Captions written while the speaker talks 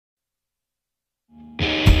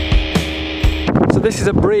this is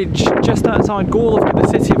a bridge just outside Goрловка, the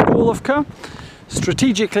city of Goрловка,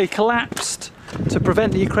 strategically collapsed to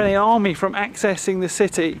prevent the Ukrainian army from accessing the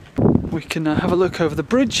city. We can have a look over the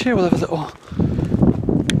bridge here. We'll have a little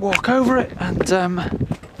walk over it and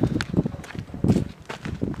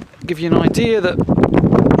give you an idea that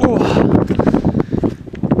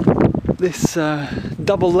this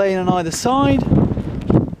double lane on either side.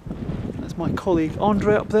 That's my colleague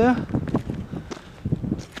Andre up there.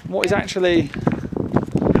 What is actually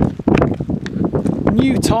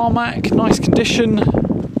new tarmac, nice condition,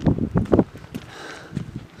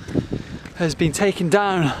 has been taken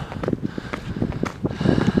down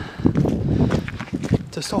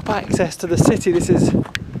to stop access to the city. This is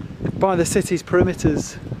by the city's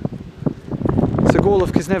perimeters. So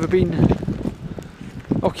Goрловka has never been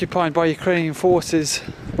occupied by Ukrainian forces.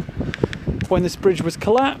 When this bridge was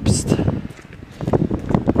collapsed,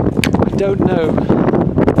 I don't know.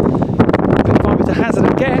 But if I were to hazard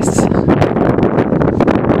a guess,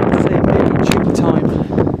 I'd say maybe June time.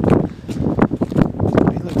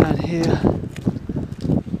 We look down here.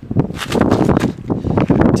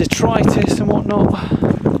 Detritus and whatnot.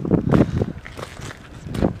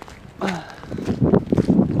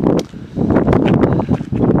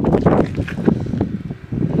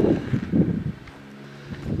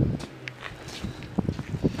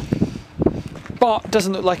 But it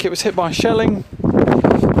doesn't look like it was hit by shelling.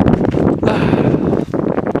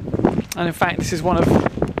 And in fact, this is one of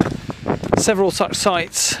several such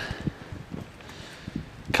sites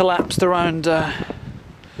collapsed around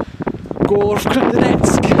Goрловка and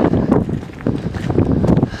Donetsk.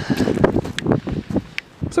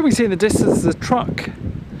 So we can see in the distance there's a truck,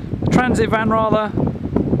 a transit van rather,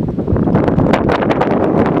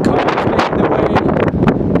 cars making their way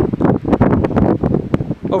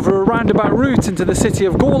over a roundabout route into the city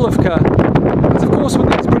of Goрловка. Because of course when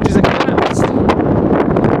these bridges are collapsed,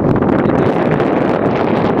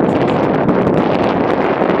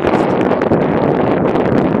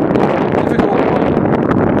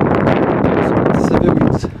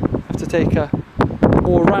 civilians have to take a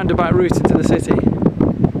more roundabout route into the city.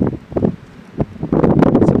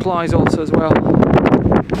 Supplies also as well.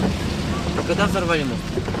 Когда взорвали мост?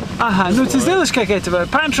 Ага, ну ты сделаешь как этого?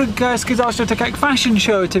 Патрик сказал, что это как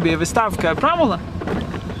фэшн-шоу тебе, выставка, правильно?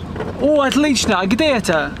 О, отлично, а где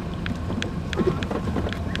это?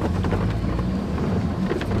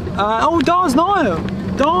 О, да, знаю.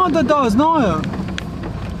 Да, знаю.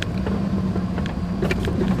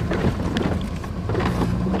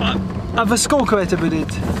 А во сколько это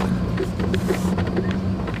будет?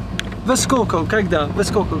 Во сколько? Когда? Во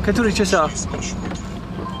сколько? Который часа?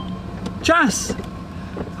 Час?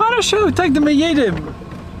 Хорошо, тогда мы едем.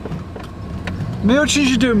 Мы очень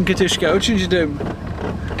ждем, Катюшка, очень ждем.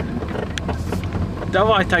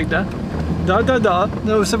 Давай тогда. Да.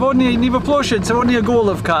 Ну, сегодня не в площадь, сегодня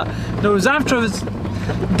Горловка. Но завтра...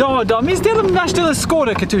 Да, мы сделаем наш дело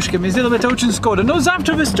скоро, Катюшка. Мы сделаем это очень скоро. Но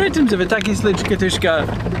завтра мы встретимся в такие случаи, Катюшка.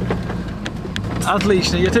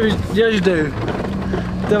 Отлично, я жду.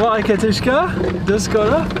 Давай, Катюшка. До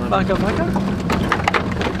скоро. Пока-пока.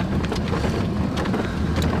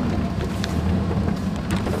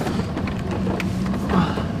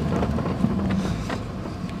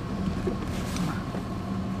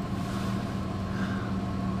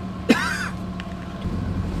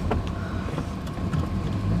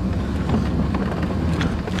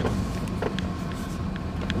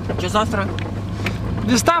 Что завтра?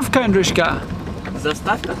 Wystavka, Andruszka.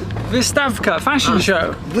 Заставка? Wystavka, fashion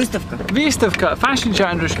show. Выставка? Wystavka, fashion show,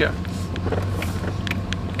 Andruszka.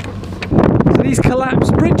 So these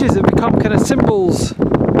collapsed bridges have become kind of symbols,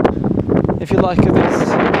 if you like, of this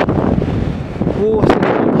war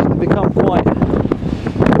situation. They've become quite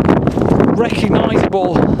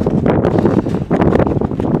recognisable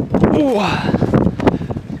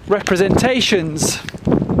representations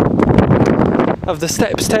of the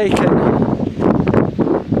steps taken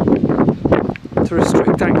to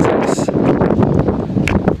restrict access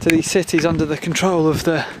to these cities under the control of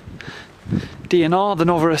the DNR, the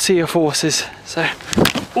Novorossiya forces. So,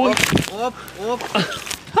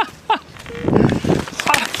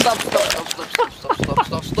 Stop.